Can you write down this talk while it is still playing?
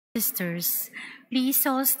Sisters, please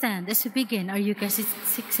all stand as we begin our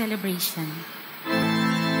Eucharistic celebration.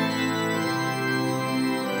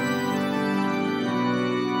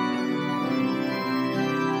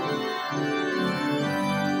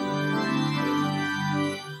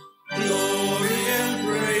 Glory and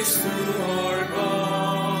praise to our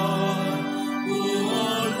God, who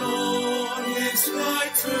alone gives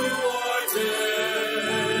light to our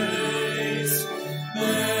days.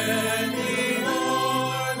 Many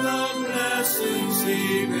are the blessings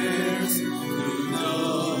He bears to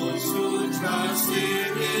those who trust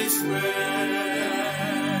in His grace.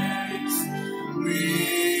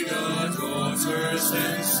 We, the daughters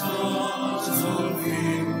and sons of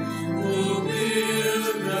Him, who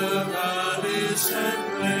build the valleys and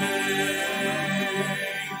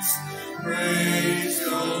plains, praise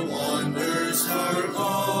the wonders our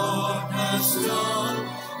God has done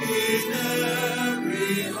in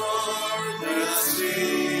every heart that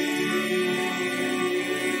sings.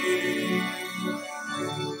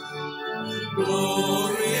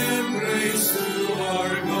 Glory and praise to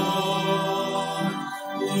our God,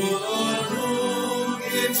 who alone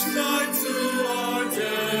gives light to our days.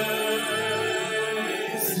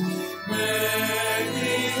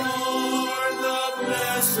 Many are the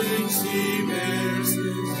blessings He bears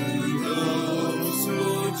to those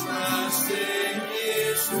who trust in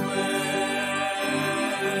His ways.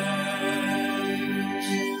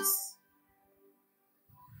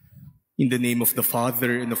 In the name of the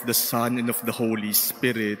Father, and of the Son, and of the Holy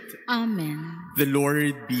Spirit. Amen. The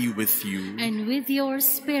Lord be with you. And with your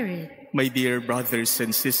spirit. My dear brothers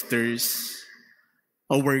and sisters,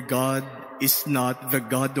 our God is not the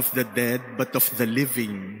God of the dead, but of the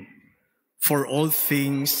living. For all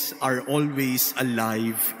things are always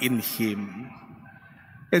alive in Him.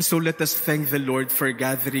 And so let us thank the Lord for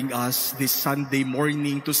gathering us this Sunday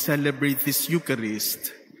morning to celebrate this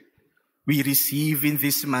Eucharist. We receive in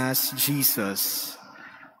this Mass Jesus,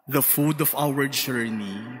 the food of our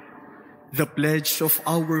journey, the pledge of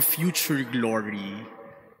our future glory,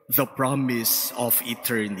 the promise of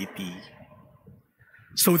eternity.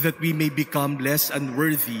 So that we may become less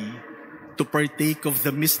unworthy to partake of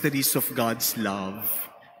the mysteries of God's love,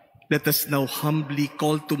 let us now humbly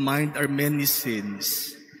call to mind our many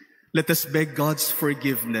sins. Let us beg God's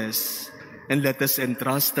forgiveness, and let us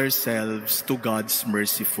entrust ourselves to God's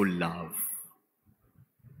merciful love.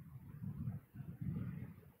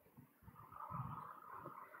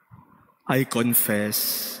 I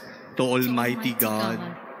confess to Almighty God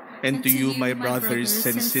and to you, my brothers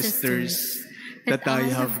and sisters, that I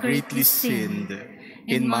have greatly sinned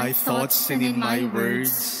in my thoughts and in my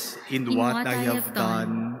words, in what I have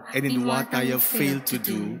done and in what I have failed to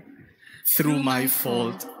do, through my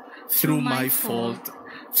fault, through my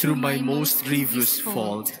most grievous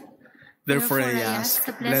fault. Therefore I ask,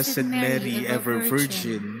 Blessed Mary, ever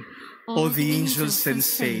Virgin, all the angels and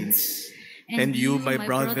saints, and you, my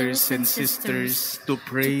brothers and sisters, to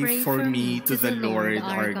pray for me to the Lord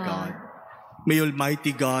our God. May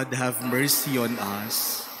Almighty God have mercy on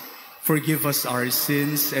us, forgive us our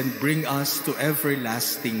sins, and bring us to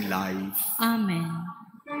everlasting life. Amen.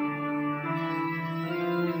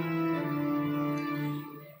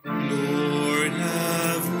 Lord,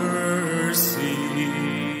 have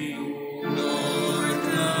mercy. Lord,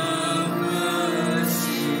 have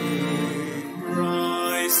mercy.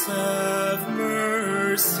 Christ, have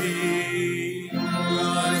mercy.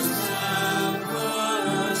 Christ, have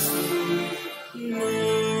mercy.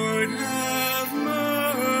 Lord, have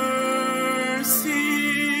mercy.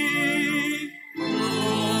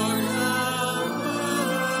 Lord, have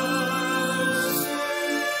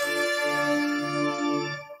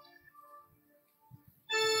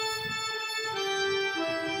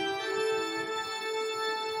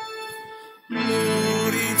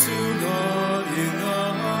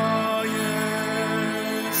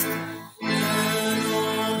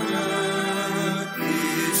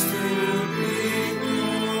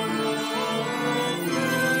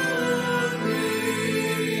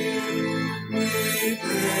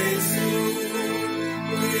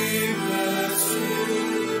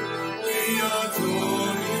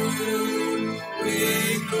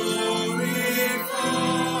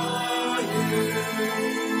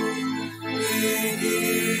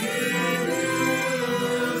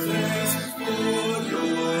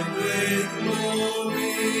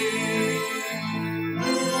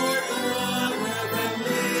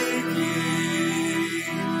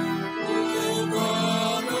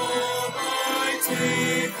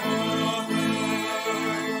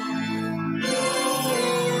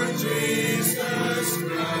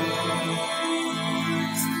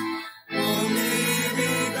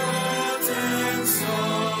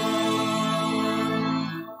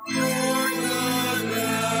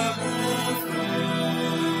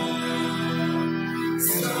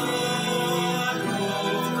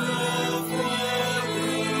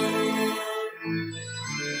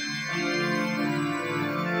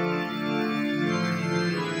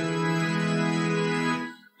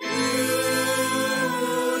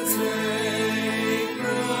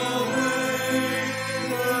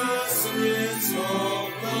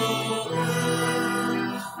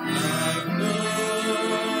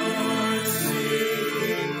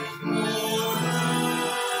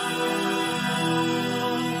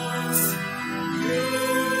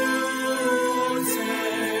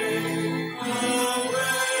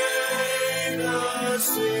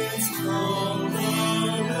sins from the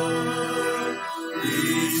world,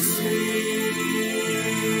 receive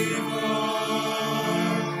our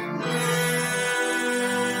prayer.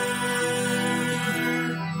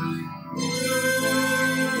 You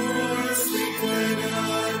are seated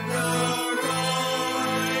at the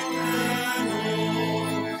right hand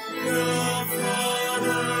of the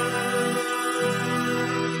Father.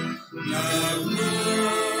 Have mercy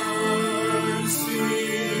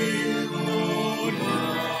on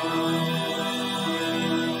us.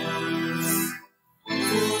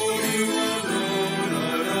 For you alone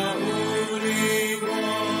are the Holy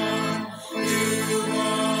One. You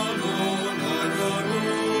alone are the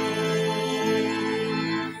Lord.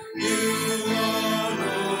 You alone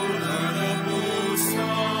are the Most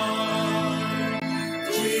High.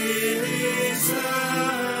 Jesus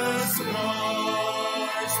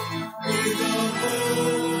Christ, with the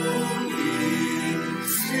Holy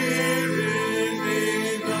Spirit,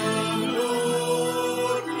 in the glory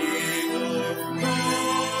of God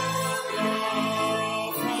the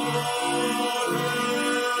Father.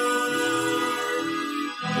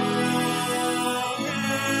 Amen.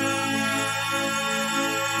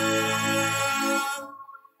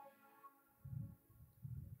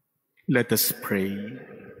 Let us pray.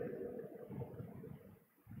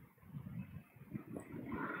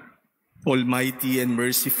 Almighty and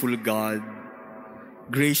merciful God,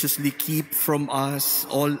 graciously keep from us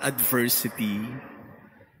all adversity,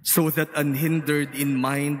 so that unhindered in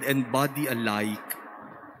mind and body alike,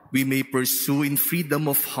 we may pursue in freedom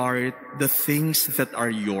of heart the things that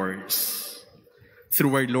are yours.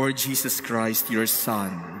 Through our Lord Jesus Christ, your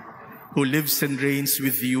Son, who lives and reigns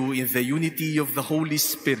with you in the unity of the Holy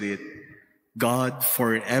Spirit, God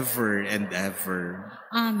forever and ever.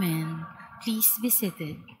 Amen. Please be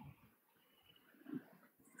seated.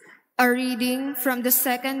 A reading from the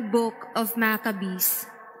second book of Maccabees.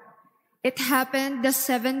 It happened the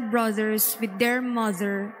 7 brothers with their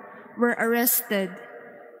mother were arrested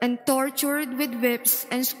and tortured with whips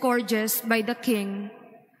and scourges by the king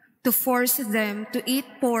to force them to eat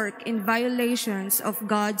pork in violations of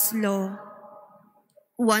God's law.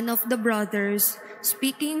 One of the brothers,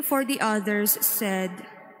 speaking for the others, said,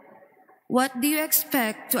 "What do you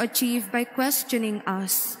expect to achieve by questioning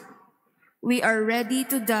us? We are ready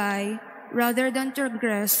to die rather than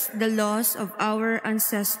transgress the laws of our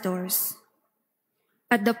ancestors."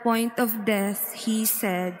 At the point of death, he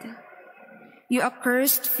said, "You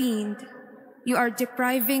accursed fiend, you are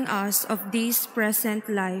depriving us of this present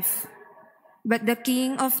life. But the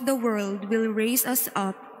King of the world will raise us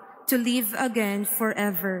up to live again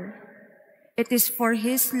forever. It is for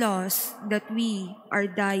his laws that we are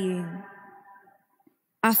dying."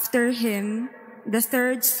 After him, the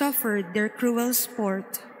third suffered their cruel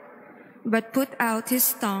sport, but put out his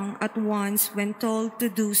tongue at once when told to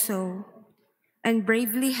do so, and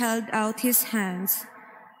bravely held out his hands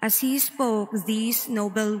as he spoke these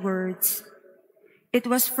noble words. "It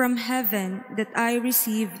was from heaven that I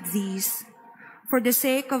received these. For the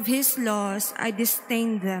sake of his laws I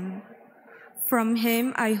disdained them. From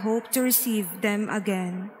him I hope to receive them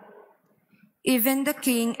again." Even the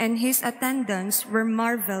king and his attendants were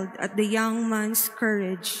marveled at the young man's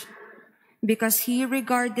courage, because he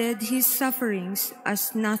regarded his sufferings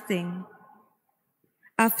as nothing.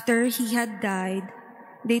 After he had died,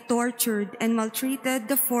 they tortured and maltreated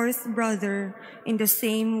the 4th brother in the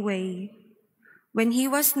same way. When he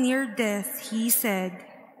was near death, he said,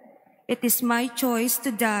 "It is my choice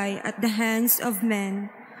to die at the hands of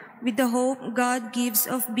men, with the hope God gives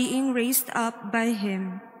of being raised up by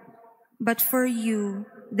him. But for you,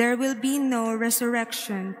 there will be no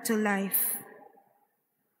resurrection to life."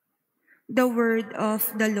 The word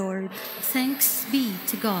of the Lord. Thanks be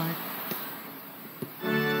to God.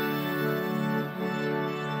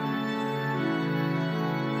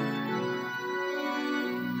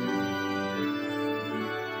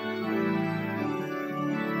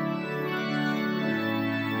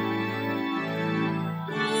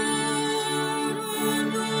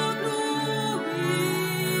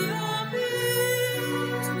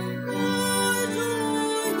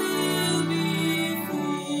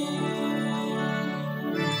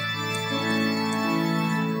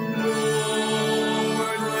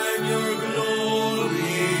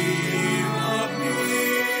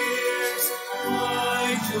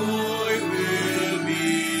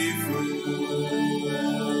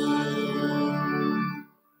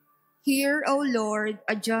 Hear, O Lord,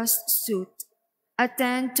 a just suit.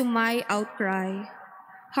 Attend to my outcry.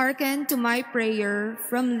 Hearken to my prayer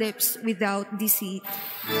from lips without deceit.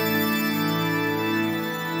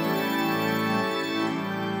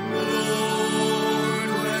 Lord,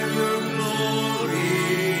 when your glory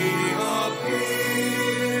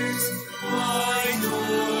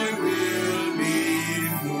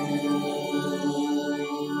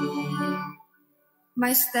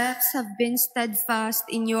My steps have been steadfast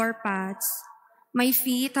in your paths. My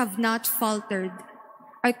feet have not faltered.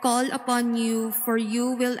 I call upon you, for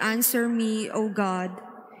you will answer me, O God.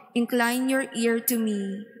 Incline your ear to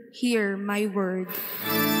me. Hear my word.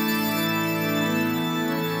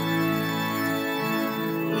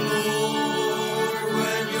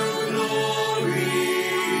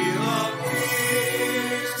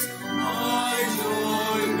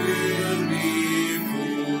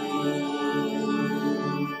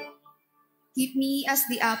 Keep me as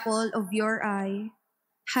the apple of your eye.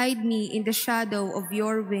 Hide me in the shadow of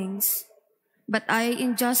your wings. But I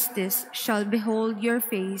in justice shall behold your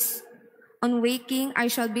face. On waking I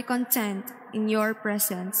shall be content in your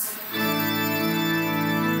presence.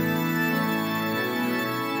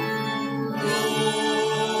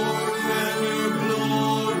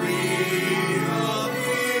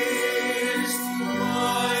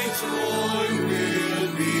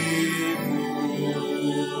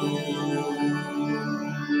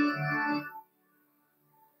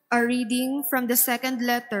 A reading from the second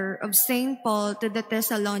letter of St. Paul to the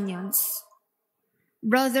Thessalonians.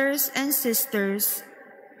 Brothers and sisters,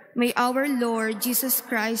 may our Lord Jesus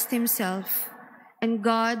Christ himself and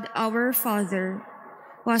God our Father,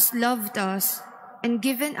 who has loved us and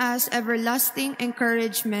given us everlasting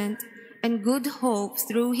encouragement and good hope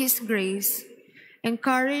through his grace,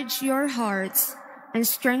 encourage your hearts and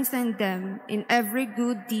strengthen them in every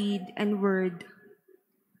good deed and word.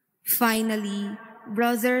 Finally,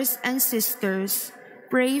 brothers and sisters,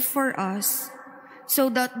 pray for us, so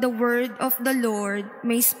that the word of the Lord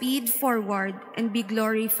may speed forward and be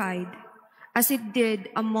glorified, as it did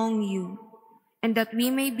among you, and that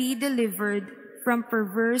we may be delivered from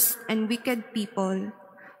perverse and wicked people,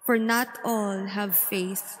 for not all have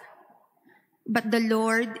faith. But the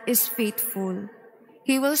Lord is faithful.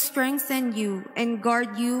 He will strengthen you and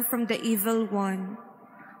guard you from the evil one.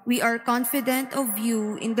 We are confident of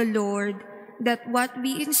you in the Lord, that what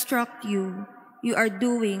we instruct you, you are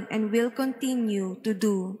doing and will continue to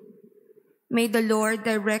do. May the Lord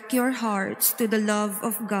direct your hearts to the love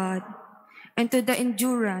of God and to the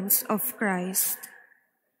endurance of Christ.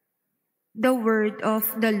 The word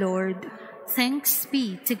of the Lord. Thanks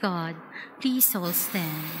be to God. Please all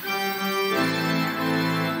stand.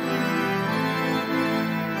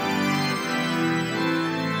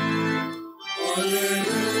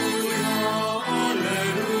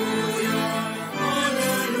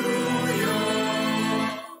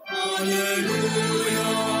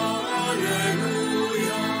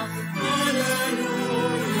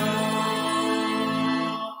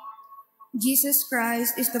 Jesus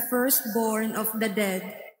Christ is the firstborn of the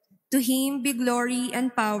dead. To him be glory and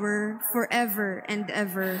power forever and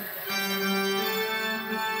ever.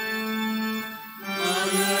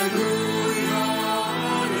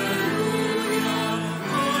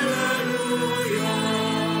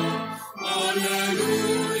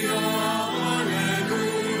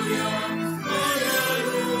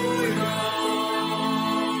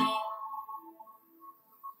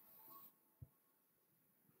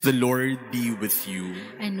 The Lord be with you.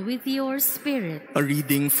 And with your spirit. A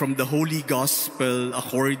reading from the Holy Gospel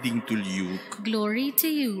according to Luke. Glory to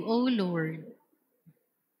you, O Lord.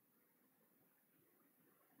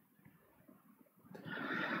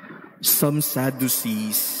 Some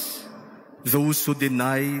Sadducees, those who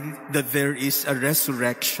deny that there is a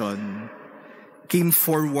resurrection, came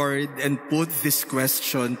forward and put this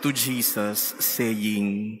question to Jesus,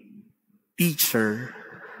 saying, "Teacher,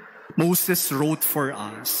 Moses wrote for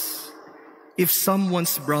us, if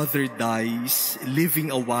someone's brother dies, leaving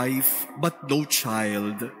a wife but no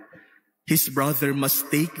child, his brother must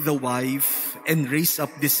take the wife and raise up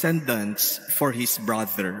descendants for his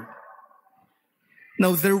brother.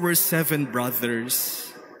 Now there were 7 brothers.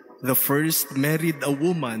 The first married a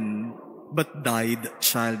woman but died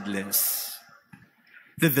childless.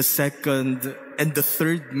 Then the second and the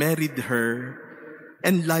third married her,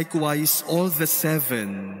 and likewise all the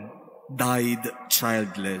 7 died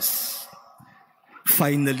childless.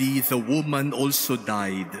 Finally, the woman also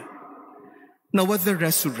died. Now at the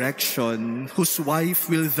resurrection, whose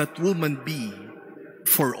wife will that woman be?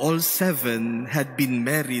 For all 7 had been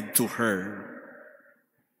married to her."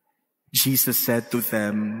 Jesus said to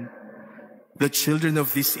them, "The children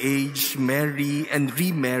of this age marry and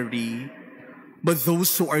remarry, but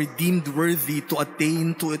those who are deemed worthy to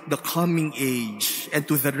attain to the coming age and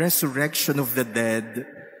to the resurrection of the dead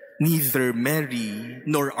neither marry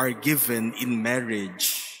nor are given in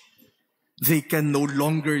marriage. They can no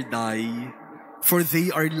longer die, for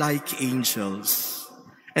they are like angels,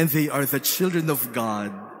 and they are the children of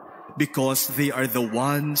God, because they are the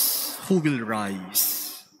ones who will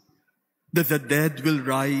rise. that the dead will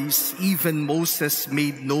rise, even Moses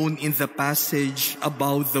made known in the passage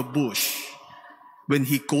about the bush, when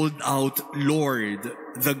he called out, Lord,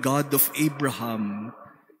 the God of Abraham,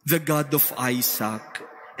 the God of Isaac,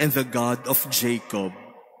 and the God of Jacob.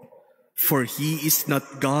 For he is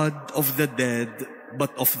not God of the dead,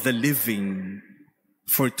 but of the living,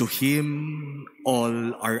 for to him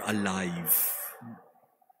all are alive.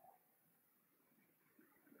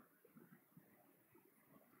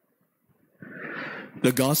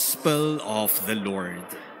 The Gospel of the Lord.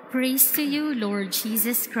 Praise to you, Lord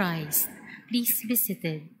Jesus Christ. Please be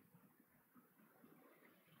seated.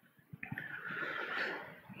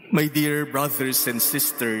 My dear brothers and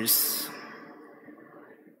sisters,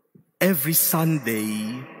 every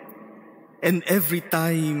Sunday and every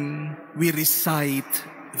time we recite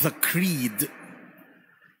the Creed,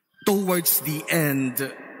 towards the end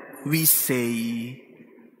we say,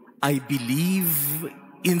 I believe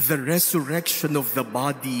in the resurrection of the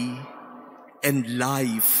body and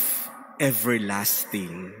life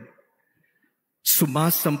everlasting.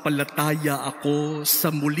 Sumasampalataya ako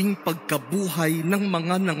sa muling pagkabuhay ng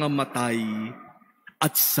mga nangamatay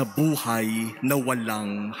at sa buhay na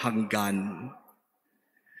walang hanggan.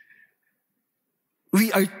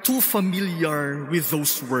 We are too familiar with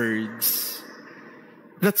those words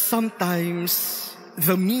that sometimes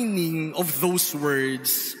the meaning of those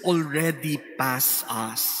words already pass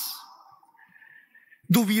us.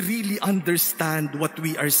 Do we really understand what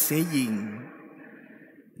we are saying?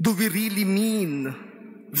 Do we really mean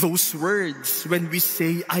those words when we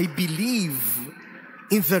say, I believe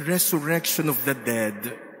in the resurrection of the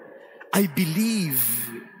dead? I believe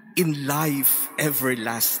in life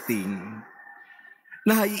everlasting.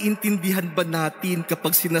 Naiintindihan ba natin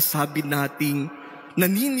kapag sinasabi nating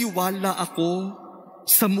naniniwala ako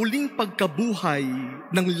sa muling pagkabuhay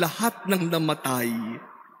ng lahat ng namatay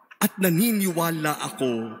at naniniwala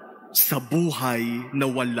ako sa buhay na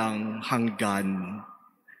walang hanggan?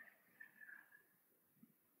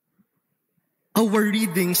 Our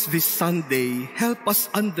readings this Sunday help us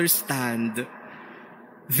understand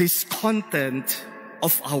this content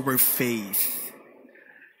of our faith.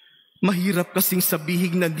 Mahirap kasing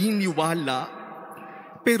sabihing naniniwala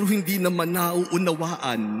pero hindi naman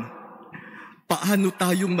nauunawaan. Paano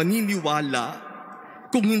tayong maniniwala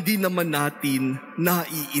kung hindi naman natin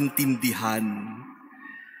naiintindihan?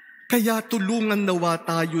 Kaya tulungan nawa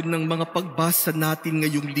tayo ng mga pagbasa natin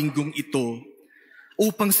ngayong linggong ito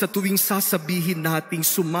upang sa tuwing sasabihin nating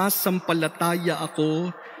sumasampalataya ako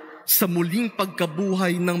sa muling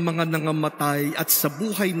pagkabuhay ng mga nangamatay at sa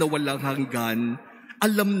buhay na walang hanggan,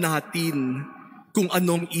 alam natin kung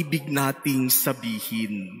anong ibig nating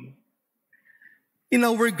sabihin. In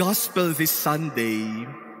our gospel this Sunday,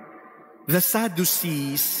 the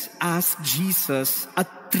Sadducees asked Jesus a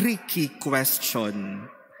tricky question.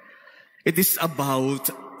 It is about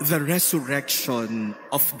the resurrection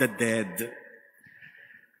of the dead.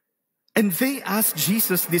 And they asked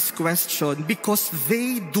Jesus this question because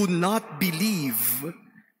they do not believe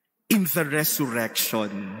in the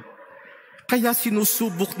resurrection. Kaya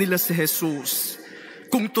sinusubok nila si Jesus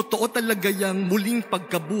kung totoo talaga yang muling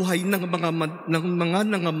pagkabuhay ng mga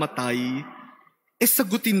nangamatay,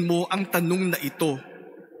 sagutin mo ang tanong na ito.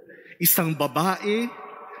 Isang babae,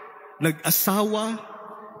 nag-asawa,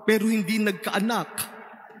 pero hindi nagkaanak,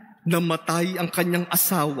 namatay ang kanyang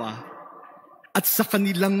asawa. At sa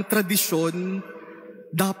kanilang tradisyon,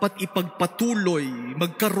 dapat ipagpatuloy,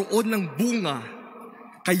 magkaroon ng bunga.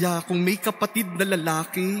 Kaya kung may kapatid na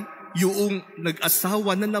lalaki, yung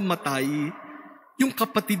nag-asawa na namatay, yung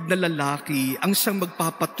kapatid na lalaki ang siyang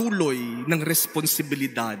magpapatuloy ng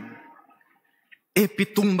responsibilidad. 7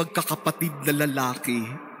 magkakapatid na lalaki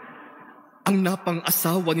ang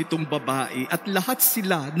napang-asawa nitong babae at lahat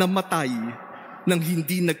sila namatay nang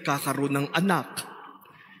hindi nagkakaroon ng anak.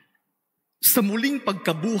 Sa muling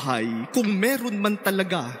pagkabuhay, kung meron man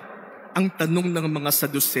talaga, ang tanong ng mga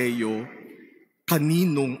Saduseyo,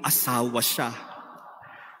 kaninong asawa siya?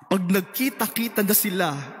 Pag nagkita-kita na sila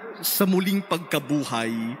sa muling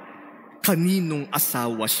pagkabuhay, kaninong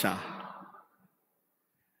asawa siya?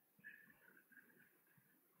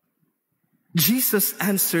 Jesus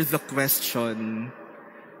answered the question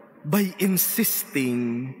by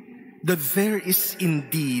insisting that there is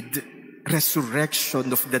indeed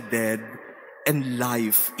resurrection of the dead and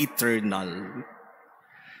life eternal.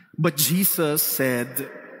 But Jesus said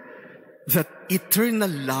that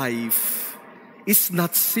eternal life is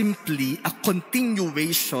not simply a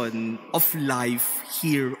continuation of life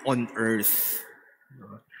here on earth.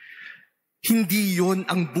 Hindi yon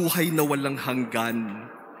ang buhay na walang hanggan.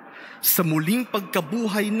 Sa muling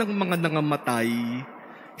pagkabuhay ng mga nangamatay,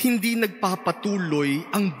 hindi nagpapatuloy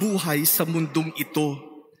ang buhay sa mundong ito.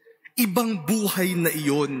 Ibang buhay na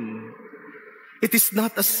iyon. It is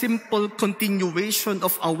not a simple continuation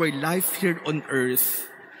of our life here on earth,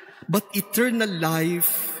 but eternal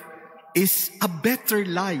life is a better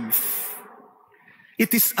life.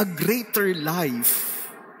 It is a greater life.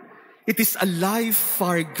 It is a life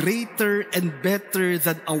far greater and better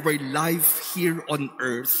than our life here on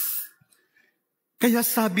earth. Kaya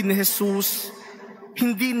sabi ni Jesus,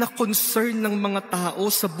 hindi na concern ng mga tao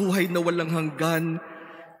sa buhay na walang hanggan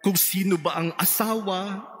kung sino ba ang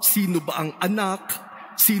asawa, sino ba ang anak,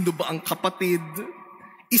 sino ba ang kapatid.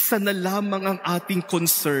 Isa na lamang ang ating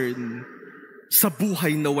concern sa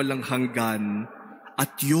buhay na walang hanggan,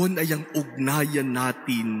 at yun ay ang ugnayan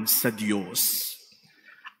natin sa Diyos.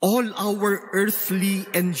 All our earthly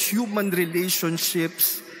and human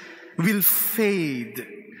relationships will fade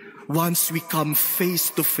once we come face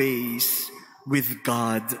to face with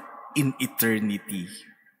God in eternity.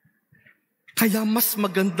 Kaya mas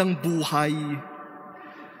magandang buhay,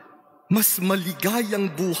 mas maligayang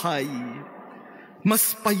buhay,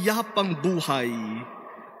 mas payapang buhay,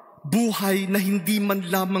 buhay na hindi man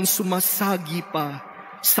lamang sumasagi pa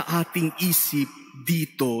sa ating isip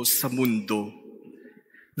dito sa mundo.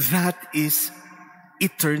 That is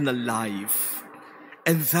eternal life,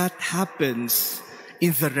 and that happens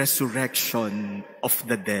in the resurrection of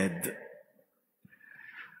the dead.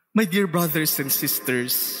 My dear brothers and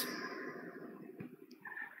sisters,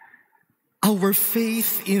 our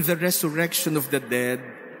faith in the resurrection of the dead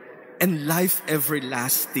and life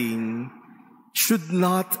everlasting should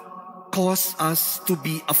not cause us to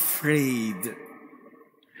be afraid.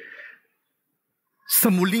 Sa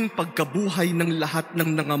muling pagkabuhay ng lahat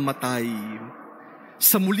ng nangamatay,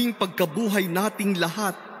 sa muling pagkabuhay nating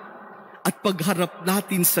lahat at pagharap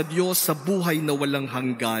natin sa Diyos sa buhay na walang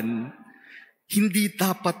hanggan, hindi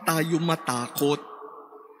dapat tayo matakot.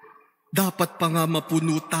 Dapat pa nga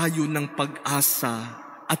mapuno tayo ng pag-asa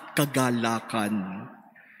at kagalakan.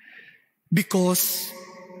 Because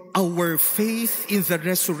our faith in the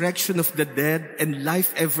resurrection of the dead and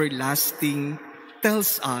life everlasting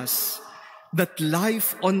tells us that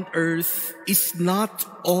life on earth is not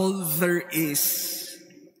all there is.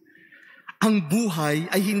 Ang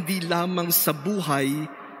buhay ay hindi lamang sa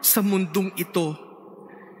buhay sa mundong ito.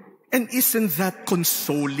 And isn't that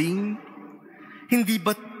consoling? Hindi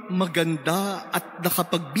ba't maganda at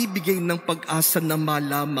nakapagbibigay ng pag-asa na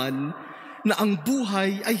malaman na ang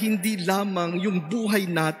buhay ay hindi lamang yung buhay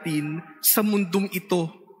natin sa mundong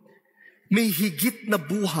ito. May higit na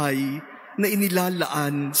buhay na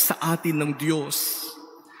inilalaan sa atin ng Diyos.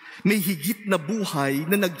 May higit na buhay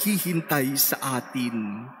na naghihintay sa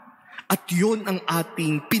atin. At yun ang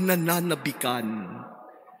ating pinananabikan.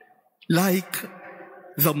 Like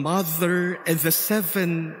the mother and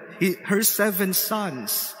her seven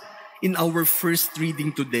sons in our first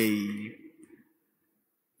reading today.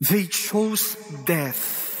 They chose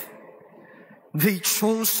death. They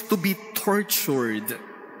chose to be tortured.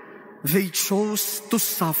 They chose to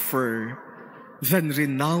suffer, then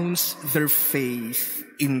renounce their faith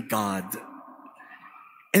in God.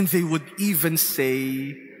 And they would even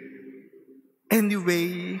say,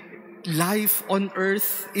 anyway, life on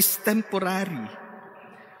earth is temporary.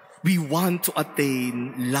 We want to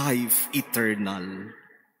attain life eternal.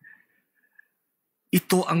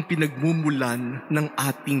 Ito ang pinagmumulan ng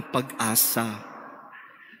ating pag-asa.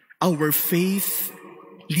 Our faith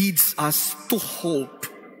leads us to hope.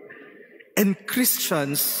 And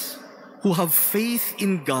Christians who have faith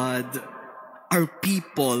in God are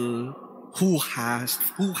people who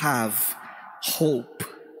have hope.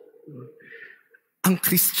 Ang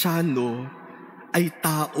Kristiyano ay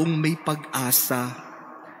taong may pag-asa.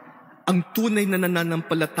 Ang tunay na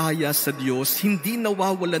nananampalataya sa Diyos hindi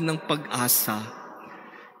nawawalan ng pag-asa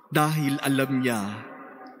dahil alam niya,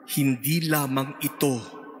 hindi lamang ito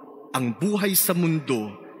ang buhay sa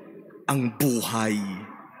mundo, ang buhay.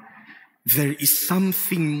 There is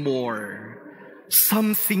something more,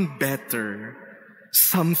 something better,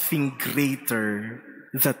 something greater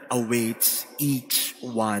that awaits each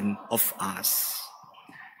one of us.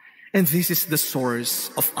 And this is the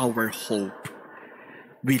source of our hope.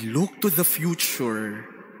 We look to the future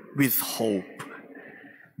with hope.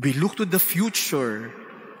 We look to the future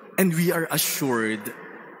and we are assured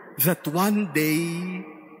that one day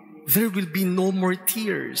there will be no more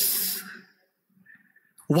tears.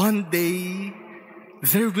 One day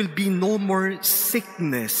there will be no more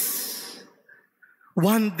sickness.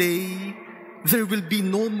 One day there will be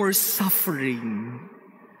no more suffering.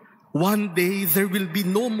 One day there will be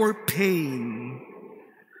no more pain.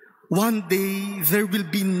 One day there will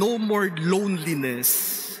be no more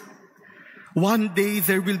loneliness. One day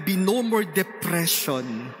there will be no more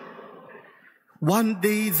depression. One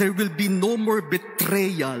day there will be no more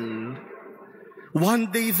betrayal.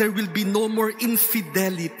 One day there will be no more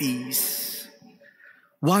infidelities.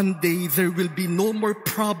 One day there will be no more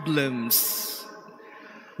problems.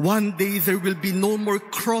 One day there will be no more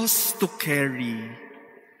cross to carry.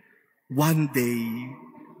 One day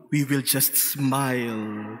we will just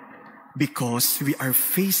smile because we are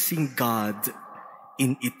facing God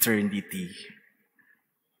in eternity.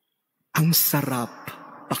 Ang sarap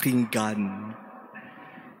pakinggan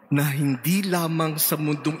na hindi lamang sa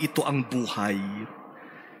mundong ito ang buhay.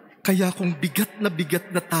 Kaya kung bigat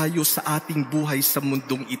na tayo sa ating buhay sa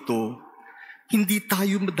mundong ito, hindi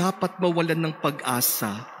tayo dapat mawalan ng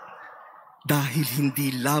pag-asa dahil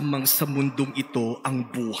hindi lamang sa mundong ito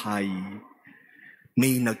ang buhay.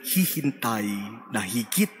 May naghihintay na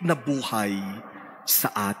higit na buhay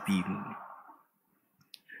sa atin.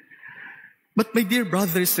 But my dear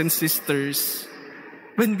brothers and sisters,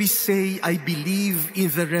 when we say, I believe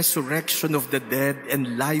in the resurrection of the dead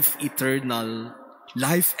and life eternal,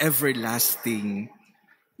 life everlasting,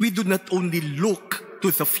 we do not only look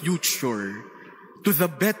to the future, to the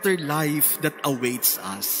better life that awaits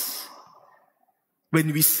us.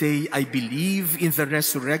 When we say, I believe in the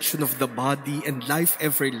resurrection of the body and life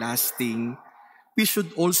everlasting, we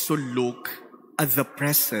should also look at the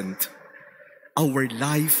present, our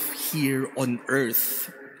life here on earth,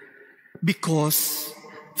 because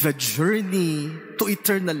the journey to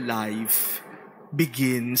eternal life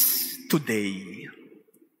begins today.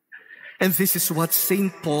 And this is what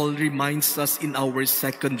St. Paul reminds us in our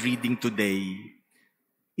second reading today.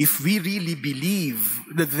 If we really believe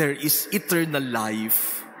that there is eternal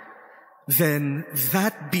life, then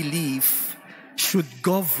that belief should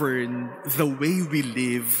govern the way we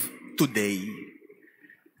live today.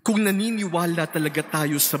 Kung naniniwala talaga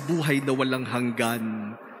tayo sa buhay na walang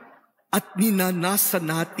hanggan, at ninanasa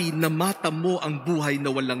natin na matamo ang buhay na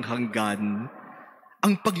walang hanggan,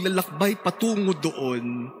 ang paglalakbay patungo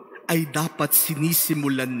doon ay dapat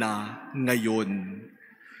sinisimulan na ngayon.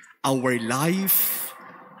 Our life,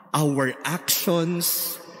 our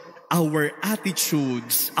actions, our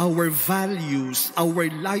attitudes, our values, our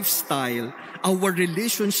lifestyle, our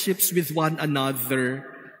relationships with one another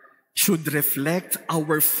should reflect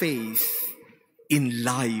our faith in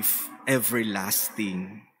life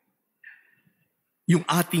everlasting. Yung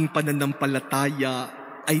ating pananampalataya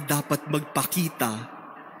ay dapat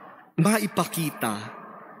maipakita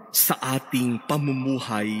sa ating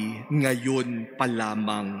pamumuhay ngayon pa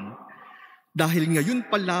lamang. Dahil ngayon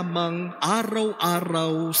pa lamang,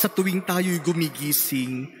 araw-araw, sa tuwing tayo'y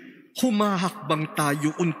gumigising, humahakbang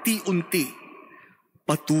tayo unti-unti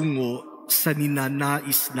patungo sa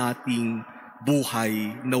ninanais nating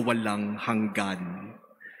buhay na walang hanggan.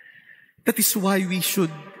 That is why we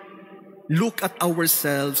should look at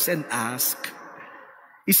ourselves and ask,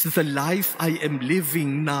 is the life I am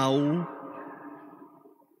living now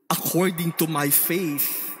according to my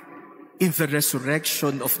faith in the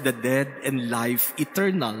resurrection of the dead and life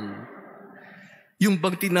eternal? Yung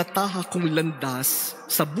bang tinatahak kong landas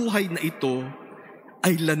sa buhay na ito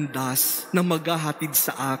ay landas na maghahatid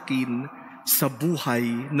sa akin sa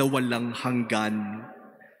buhay na walang hanggan?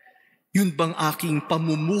 Yun bang aking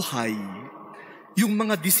pamumuhay? Yung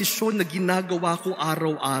mga desisyon na ginagawa ko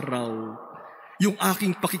araw-araw, yung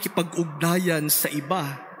aking pakikipag-ugnayan sa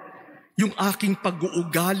iba, yung aking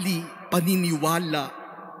pag-uugali, paniniwala,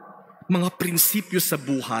 mga prinsipyo sa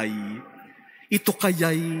buhay, ito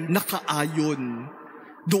kaya'y nakaayon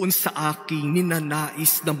doon sa aking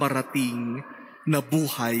ninanais na marating na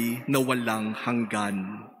buhay na walang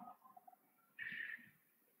hanggan.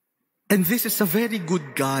 And this is a very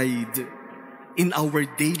good guide in our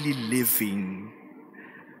daily living.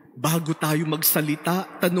 Bago tayo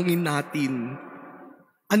magsalita, tanungin natin,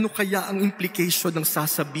 ano kaya ang implication ng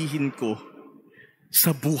sasabihin ko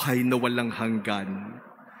sa buhay na walang hanggan?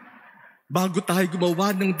 Bago tayo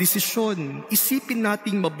gumawa ng desisyon, isipin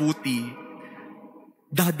nating mabuti,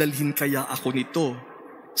 dadalhin kaya ako nito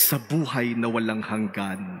sa buhay na walang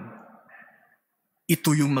hanggan?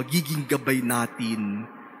 Ito yung magiging gabay natin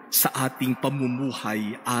sa ating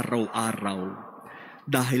pamumuhay araw-araw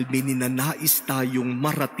dahil may ninanais tayong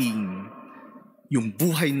marating yung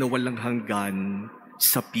buhay na walang hanggan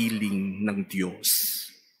sa piling ng Diyos.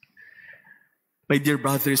 My dear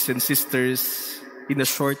brothers and sisters, in a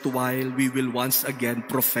short while, we will once again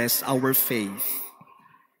profess our faith.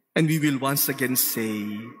 And we will once again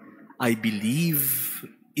say, I believe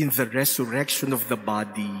in the resurrection of the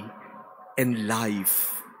body and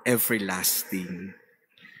life everlasting.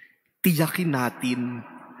 Tiyakin natin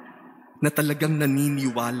na talagang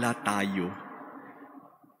naniniwala tayo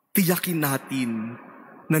Tiyakin natin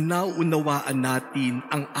na naunawaan natin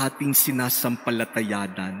ang ating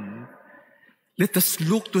sinasampalatayanan. Let us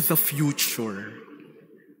look to the future,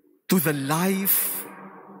 to the life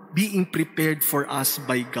being prepared for us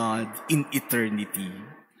by God in eternity.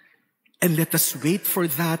 And let us wait for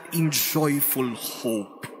that in joyful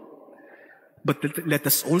hope. But let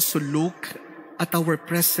us also look at our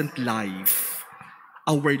present life,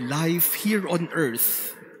 our life here on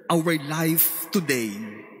earth, our life today,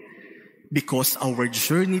 because our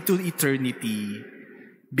journey to eternity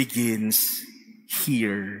begins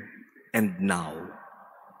here and now.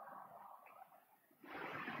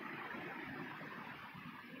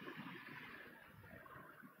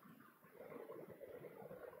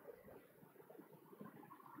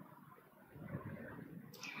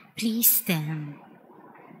 Please stand.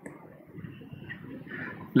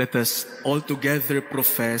 Let us all together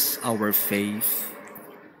profess our faith.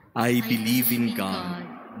 I believe in God,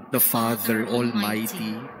 the Father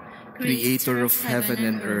Almighty, Creator of heaven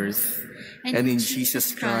and earth, and in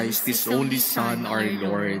Jesus Christ, His only Son, our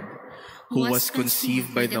Lord, who was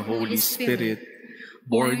conceived by the Holy Spirit,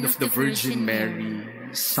 born of the Virgin Mary,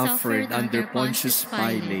 suffered under Pontius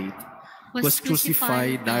Pilate, was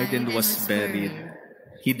crucified, died, and was buried.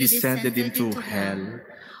 He descended into hell.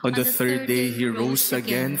 On the third day He rose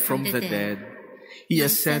again from the dead. He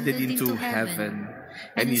ascended into heaven,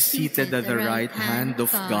 and is seated at the right hand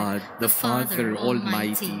of God, the Father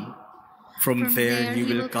Almighty. From there He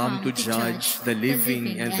will come to judge the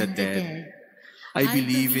living and the dead. I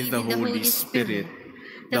believe in the Holy Spirit,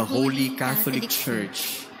 the Holy Catholic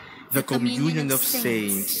Church, the communion of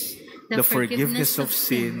saints, the forgiveness of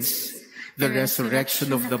sins, the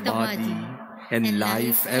resurrection of the body, and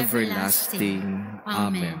life everlasting.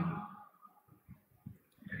 Amen.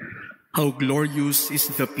 How glorious is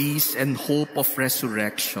the peace and hope of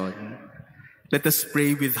resurrection. Let us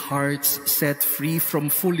pray with hearts set free from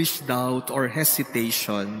foolish doubt or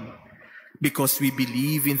hesitation, because we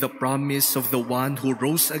believe in the promise of the one who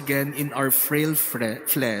rose again in our frail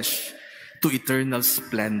flesh to eternal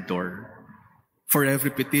splendor. For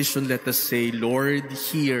every petition, let us say, Lord,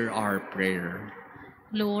 hear our prayer.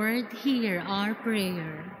 Lord, hear our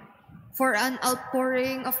prayer. For an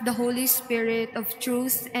outpouring of the Holy Spirit of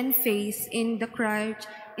truth and faith in the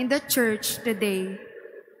Church today,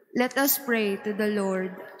 let us pray to the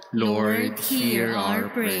Lord. Lord, hear our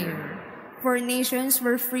prayer. For nations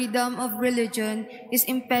where freedom of religion is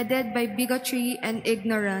impeded by bigotry and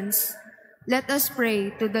ignorance, let us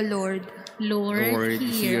pray to the Lord. Lord,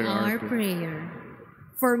 hear our prayer.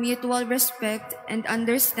 For mutual respect and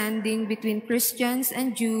understanding between Christians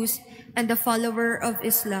and Jews and the follower of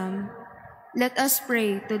Islam, let us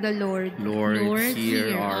pray to the Lord. Lord,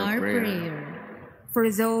 hear our prayer.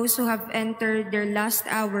 For those who have entered their last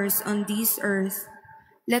hours on this earth,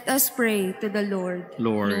 let us pray to the Lord.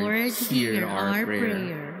 Lord, hear our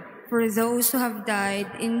prayer. For those who have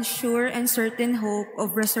died in sure and certain hope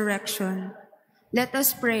of resurrection, let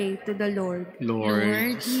us pray to the Lord.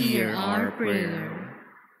 Lord, hear our prayer.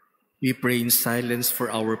 We pray in silence for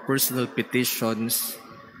our personal petitions.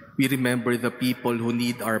 We remember the people who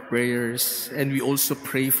need our prayers, and we also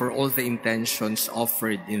pray for all the intentions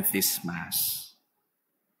offered in this Mass.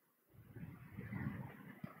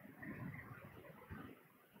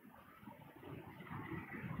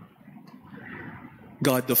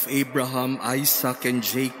 God of Abraham, Isaac, and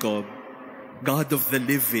Jacob, God of the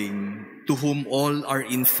living, to whom all are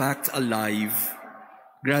in fact alive,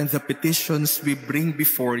 grant the petitions we bring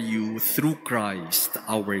before you through Christ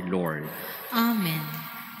our Lord. Amen.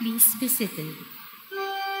 Please be seated.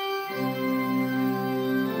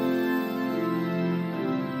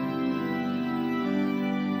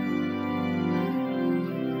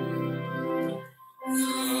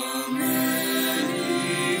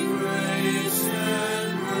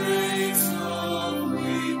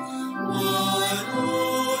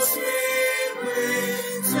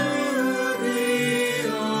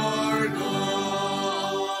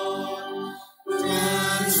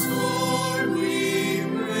 Lord, we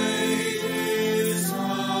pray this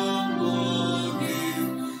humble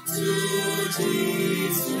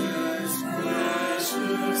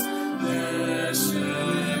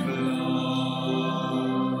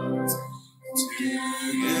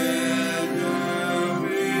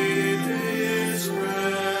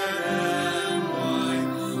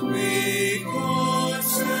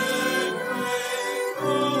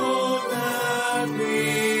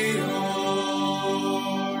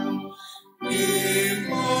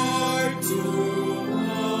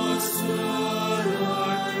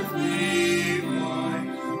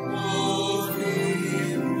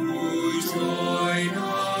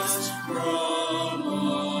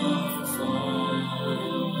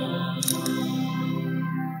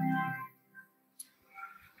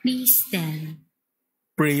Please stand.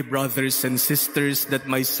 Pray, brothers and sisters, that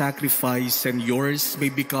my sacrifice and yours may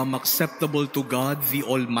become acceptable to God, the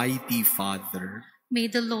Almighty Father. May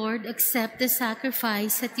the Lord accept the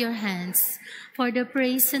sacrifice at your hands for the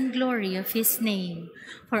praise and glory of his name,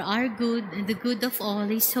 for our good and the good of all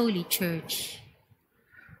his holy church.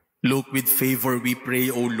 Look with favor, we pray,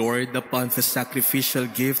 O Lord, upon the sacrificial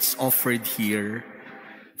gifts offered here,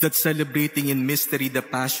 that celebrating in mystery the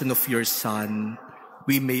passion of your Son,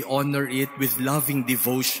 we may honor it with loving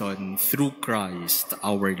devotion through Christ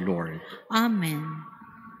our Lord. Amen.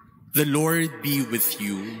 The Lord be with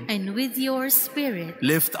you. And with your spirit,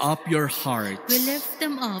 Lift up your hearts. we lift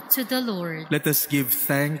them up to the Lord. Let us give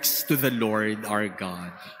thanks to the Lord our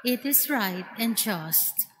God. It is right and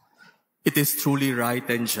just. It is truly right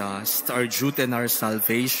and just, our duty and our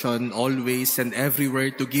salvation, always and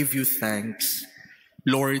everywhere to give you thanks,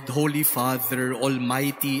 Lord, Holy Father,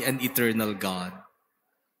 Almighty and Eternal God.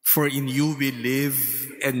 For in you we live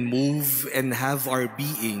and move and have our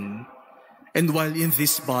being. And while in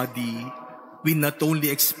this body, we not only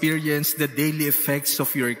experience the daily effects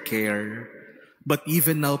of your care, but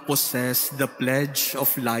even now possess the pledge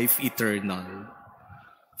of life eternal.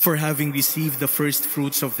 For having received the first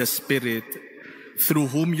fruits of the Spirit, through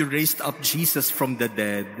whom you raised up Jesus from the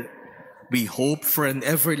dead, we hope for an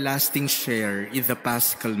everlasting share in the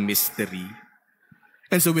Paschal mystery.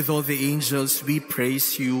 And so with all the angels, we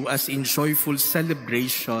praise you as in joyful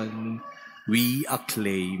celebration we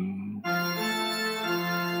acclaim.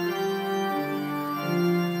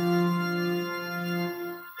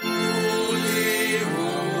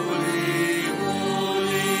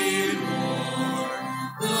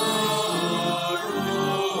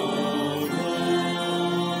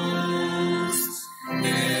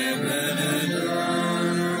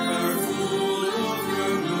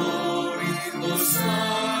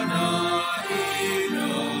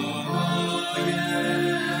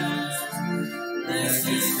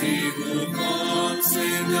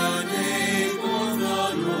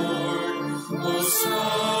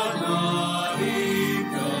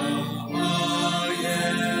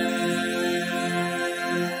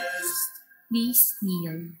 Please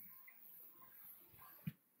kneel.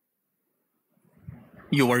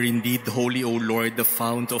 You are indeed holy, O Lord, the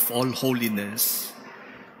fount of all holiness.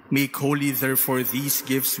 Make holy, therefore, these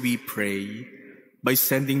gifts, we pray, by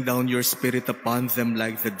sending down your Spirit upon them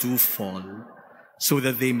like the dewfall, so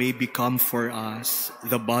that they may become for us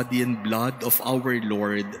the body and blood of our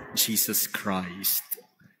Lord Jesus Christ.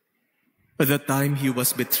 At the time he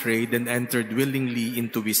was betrayed and entered willingly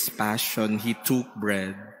into his passion, he took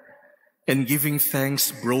bread, and giving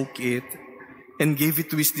thanks, broke it, and gave it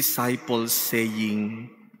to his disciples, saying,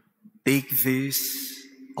 "Take this,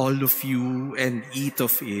 all of you, and eat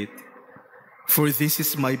of it, for this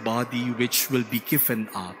is my body which will be given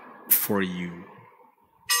up for you."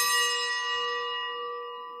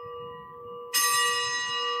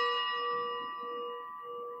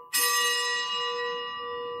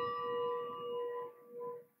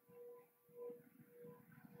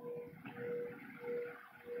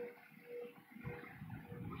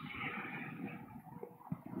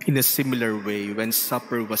 In a similar way, when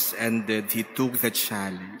supper was ended, he took the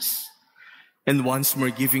chalice, and once more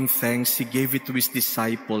giving thanks, he gave it to his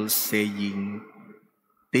disciples, saying,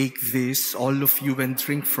 "Take this, all of you, and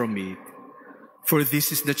drink from it, for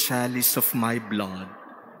this is the chalice of my blood,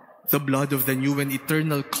 the blood of the new and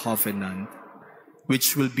eternal covenant,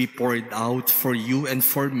 which will be poured out for you and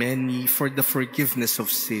for many for the forgiveness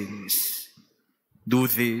of sins.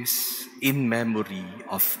 Do this in memory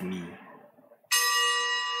of me."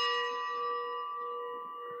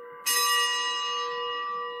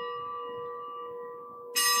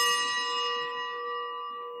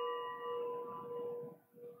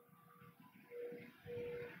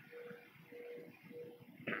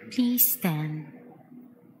 Please stand.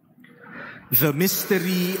 The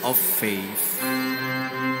mystery of faith.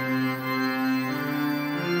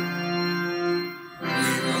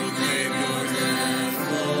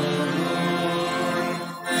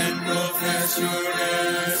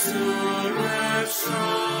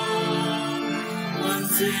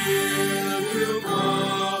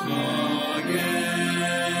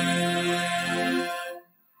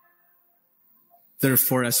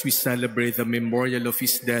 Therefore, as we celebrate the memorial of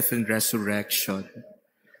his death and resurrection,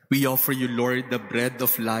 we offer you, Lord, the bread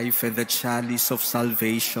of life and the chalice of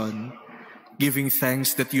salvation, giving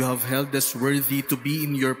thanks that you have held us worthy to be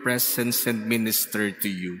in your presence and minister to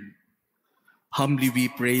you. Humbly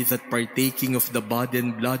we pray that partaking of the body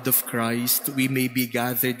and blood of Christ, we may be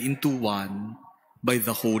gathered into one by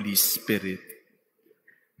the Holy Spirit.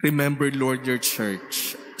 Remember, Lord, your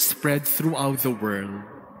church spread throughout the world,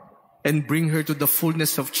 and bring her to the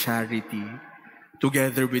fullness of charity,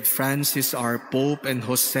 together with Francis our Pope and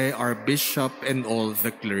Jose our Bishop and all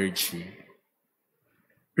the clergy.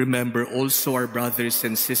 Remember also our brothers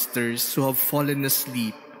and sisters who have fallen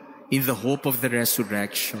asleep in the hope of the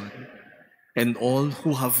resurrection, and all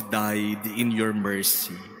who have died in your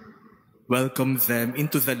mercy. Welcome them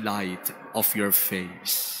into the light of your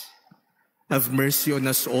face. Have mercy on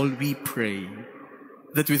us all, we pray,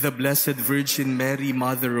 that with the Blessed Virgin Mary,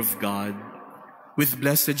 Mother of God, with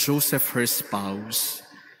Blessed Joseph, her spouse,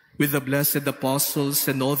 with the blessed apostles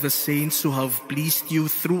and all the saints who have pleased you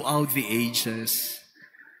throughout the ages,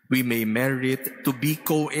 we may merit to be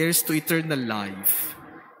co-heirs to eternal life,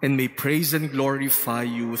 and may praise and glorify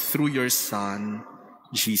you through your Son,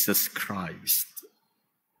 Jesus Christ.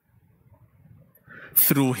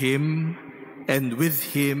 Through him, and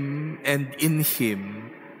with him, and in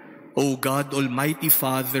him, O God, Almighty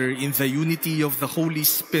Father, in the unity of the Holy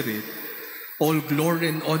Spirit, all glory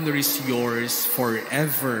and honor is yours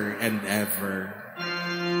forever and ever.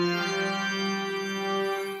 Amen,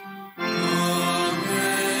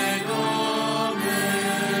 amen,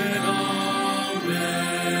 amen.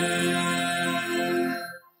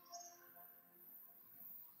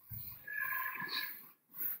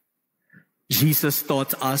 Jesus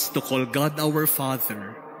taught us to call God our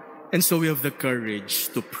Father, and so we have the courage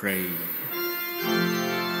to pray.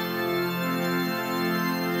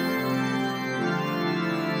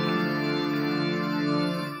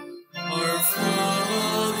 Our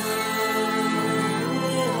Father,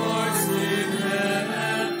 who art in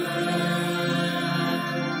heaven,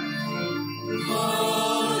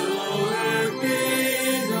 hallowed be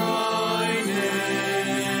thy name.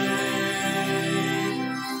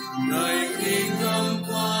 Thy kingdom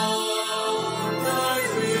come, thy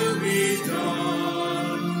will be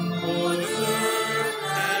done, on earth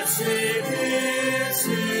as it is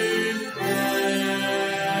in heaven.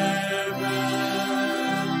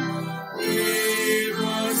 Give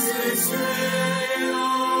us this day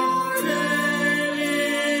our daily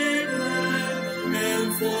bread, and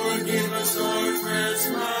forgive us our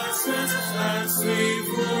trespasses as we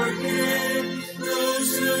forgive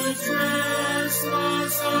those who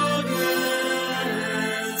trespass against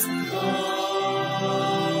us.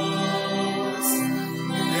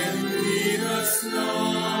 And lead us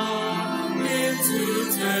not into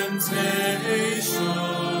temptation,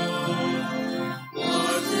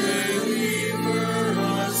 but deliver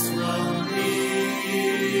us from evil.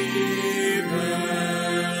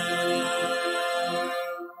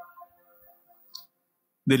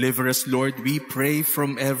 Deliver us, Lord, we pray,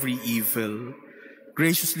 from every evil.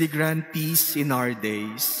 Graciously grant peace in our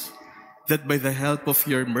days, that by the help of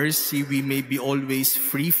your mercy we may be always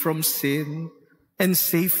free from sin and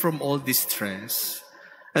safe from all distress,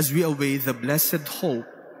 as we await the blessed hope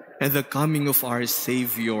and the coming of our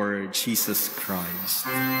Savior, Jesus Christ.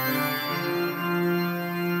 For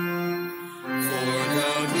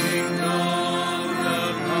the kingdom,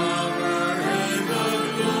 the power, and the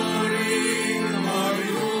glory are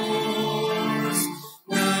yours,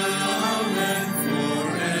 now and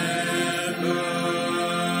forever.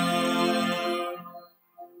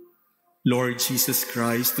 Lord Jesus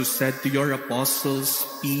Christ, who said to your apostles,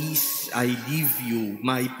 "Peace I leave you,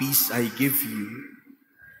 my peace I give you,"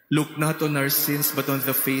 look not on our sins but on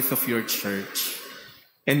the faith of your church,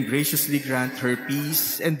 and graciously grant her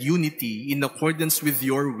peace and unity in accordance with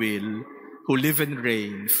your will, who live and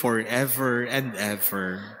reign forever and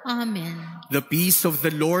ever. Amen. The peace of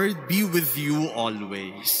the Lord be with you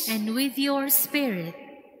always. And with your spirit.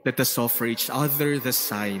 Let us offer each other the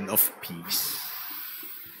sign of peace.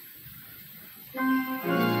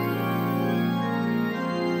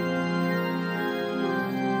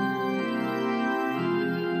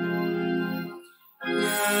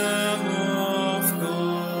 Lamb of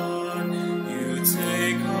God, you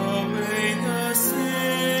take away the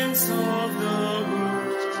sins of the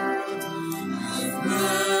world. Have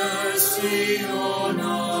mercy on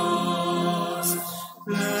us.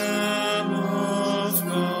 Lamb of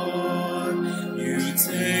God, you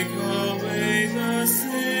take away the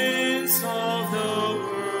sins of the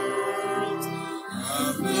world.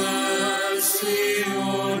 Have mercy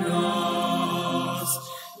on us.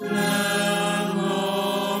 Lamb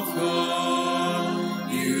of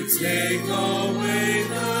God, you take away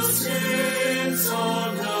the sins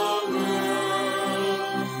of the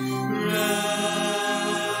world. Let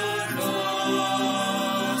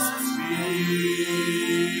us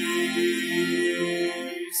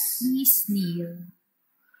peace. Please kneel.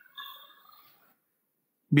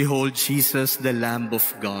 Behold Jesus, the Lamb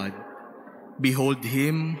of God. Behold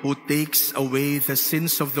him who takes away the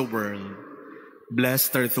sins of the world.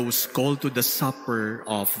 Blessed are those called to the supper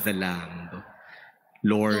of the Lamb.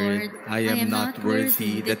 Lord, I am not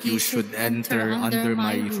worthy that you should enter under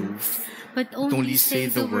my roof, but only say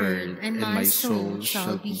the word, and my soul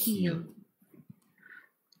shall be healed.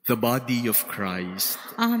 The body of Christ.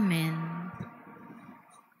 Amen.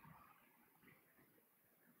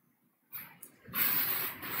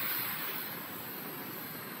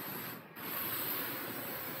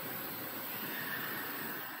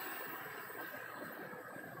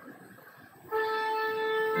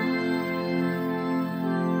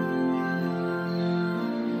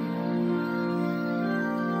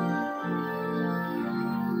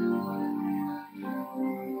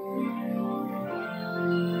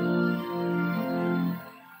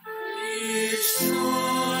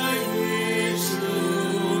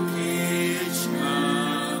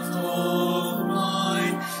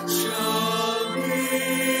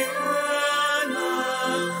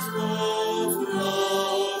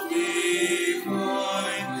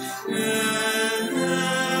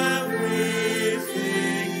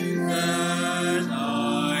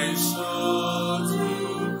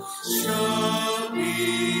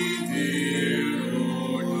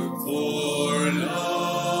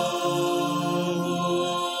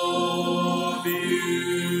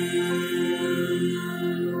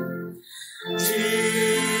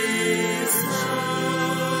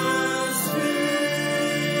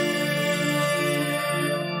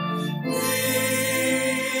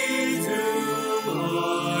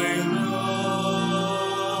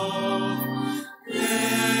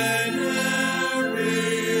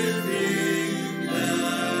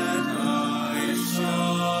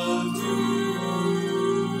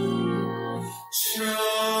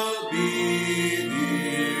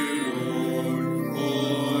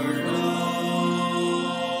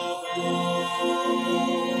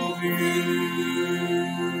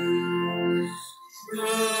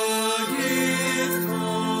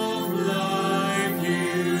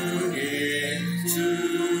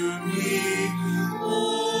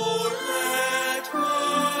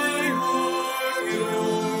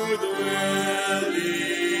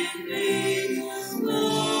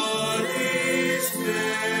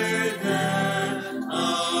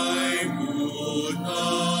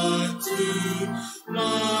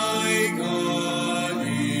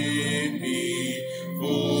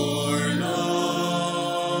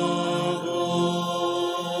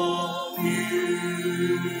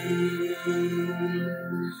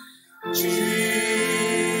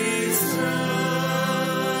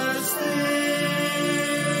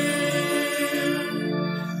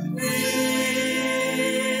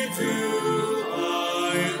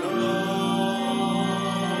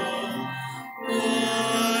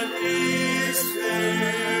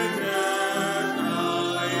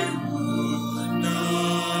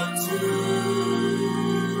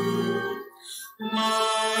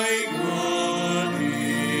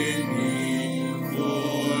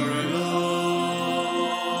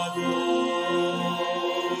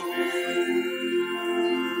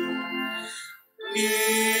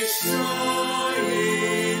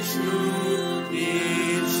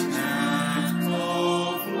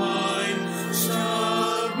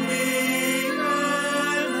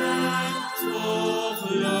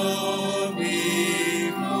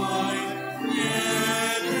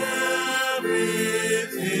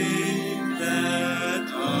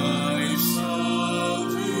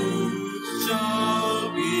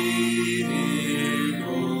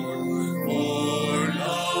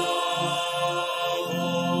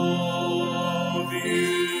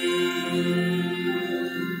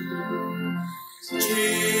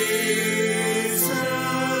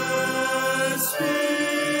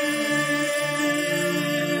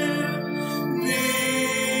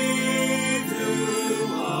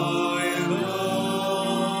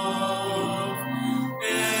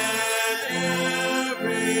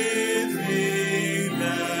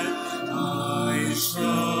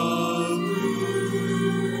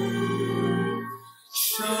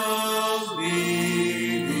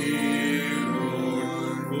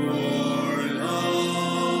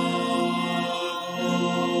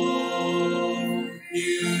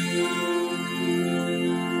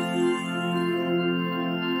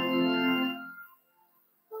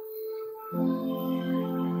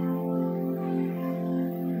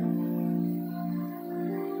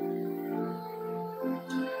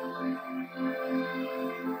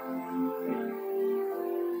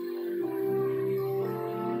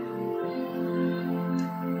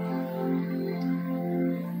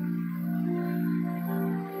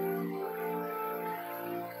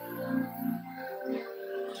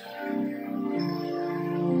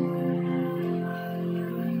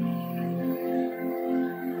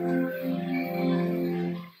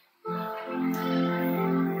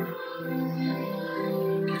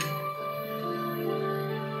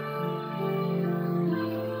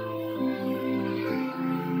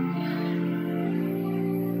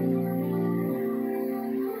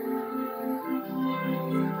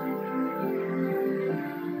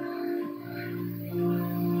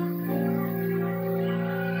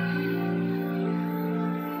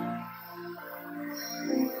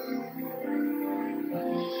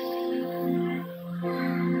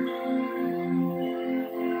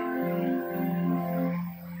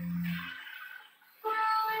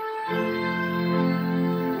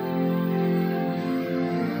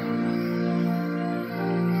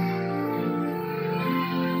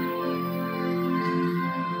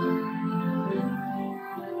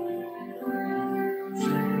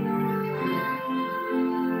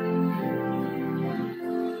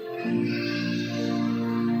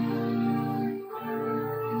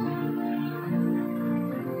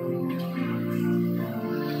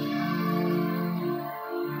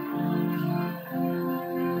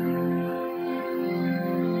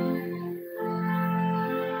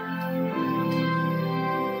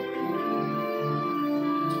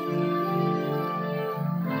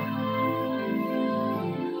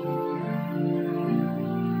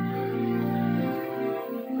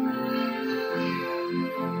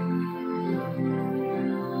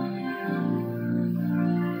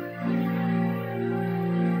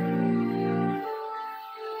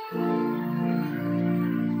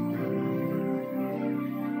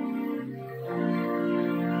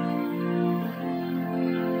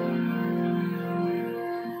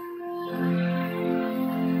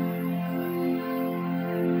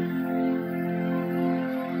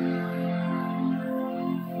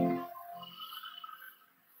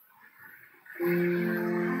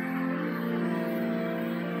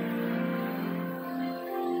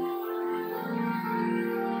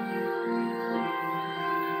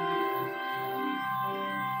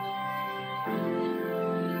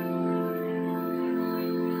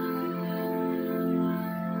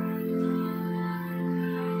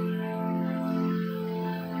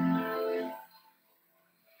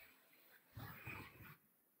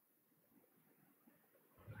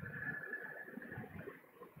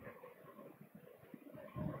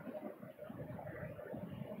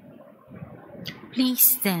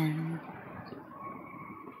 Please stand.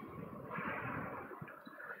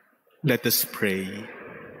 Let us pray.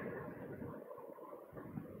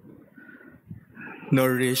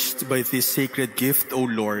 Nourished by this sacred gift, O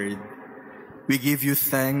Lord, we give you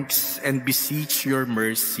thanks and beseech your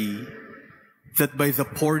mercy, that by the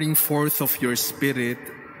pouring forth of your Spirit,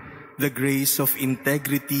 the grace of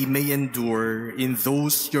integrity may endure in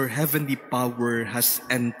those your heavenly power has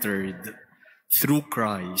entered, through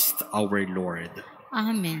Christ our Lord.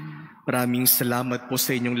 Amen. Maraming salamat po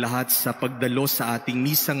sa inyong lahat sa pagdalo sa ating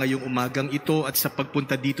misa ngayong umagang ito at sa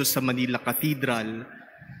pagpunta dito sa Manila Cathedral.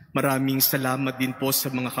 Maraming salamat din po sa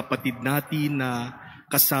mga kapatid natin na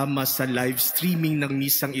kasama sa live streaming ng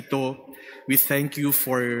misang ito. We thank you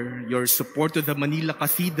for your support to the Manila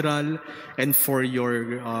Cathedral and for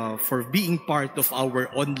being part of our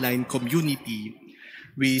online community.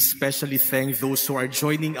 We especially thank those who are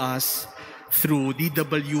joining us through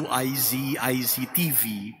DWIZ IZTV.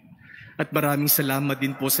 At maraming salamat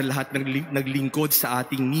din po sa lahat ng naglingkod sa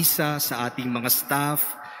ating misa, sa ating mga staff,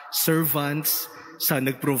 servants, sa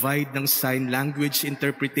nag-provide ng sign language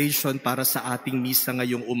interpretation para sa ating misa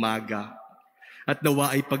ngayong umaga. At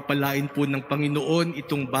nawa ay pagpalain po ng Panginoon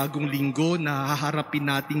itong bagong linggo na haharapin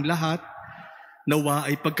nating lahat. Nawa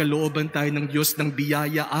ay pagkalooban tayo ng Diyos ng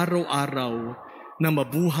biyaya araw-araw na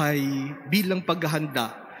mabuhay bilang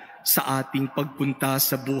paghahanda sa ating pagpunta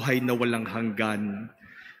sa buhay na walang hanggan.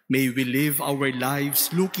 May we live our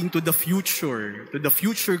lives looking to the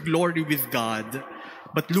future glory with God,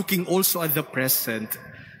 but looking also at the present,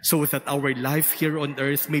 so that our life here on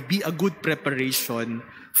earth may be a good preparation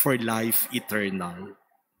for life eternal.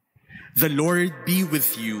 The Lord be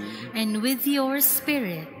with you. And with your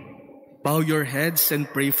spirit. Bow your heads and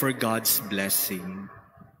pray for God's blessing.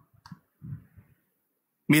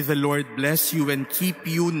 May the Lord bless you and keep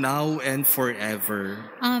you now and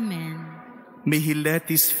forever. Amen. May He let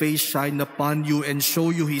His face shine upon you and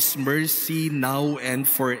show you His mercy now and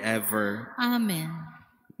forever. Amen.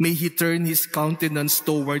 May He turn His countenance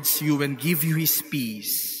towards you and give you His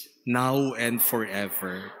peace now and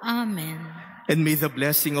forever. Amen. And may the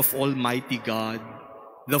blessing of Almighty God,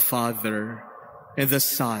 the Father, and the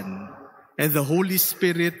Son, and the Holy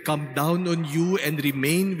Spirit come down on you and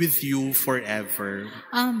remain with you forever.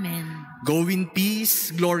 Amen. Go in peace,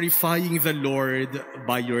 glorifying the Lord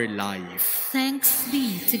by your life. Thanks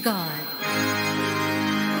be to God.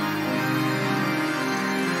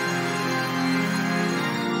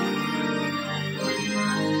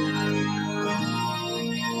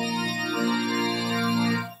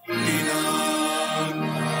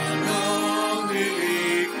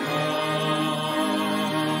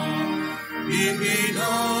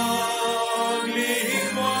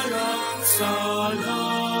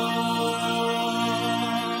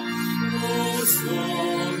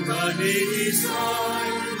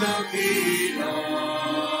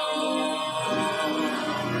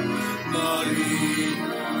 Maria